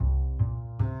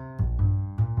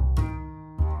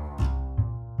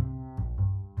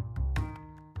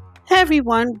Hey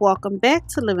everyone, welcome back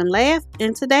to Live and Laugh.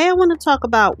 And today I want to talk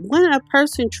about when a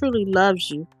person truly loves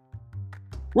you.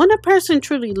 When a person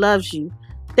truly loves you,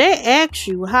 they ask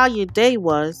you how your day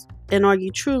was and are you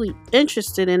truly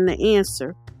interested in the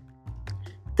answer.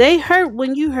 They hurt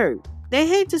when you hurt. They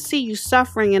hate to see you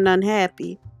suffering and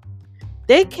unhappy.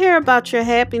 They care about your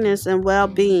happiness and well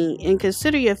being and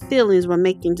consider your feelings when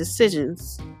making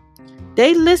decisions.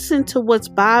 They listen to what's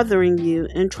bothering you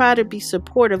and try to be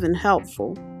supportive and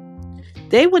helpful.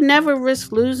 They would never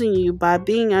risk losing you by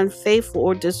being unfaithful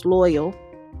or disloyal.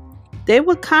 They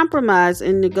would compromise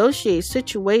and negotiate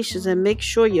situations and make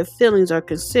sure your feelings are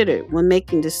considered when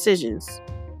making decisions.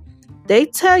 They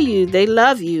tell you they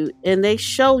love you and they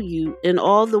show you in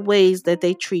all the ways that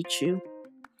they treat you.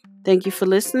 Thank you for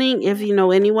listening. If you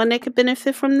know anyone that could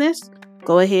benefit from this,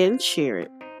 go ahead and share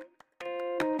it.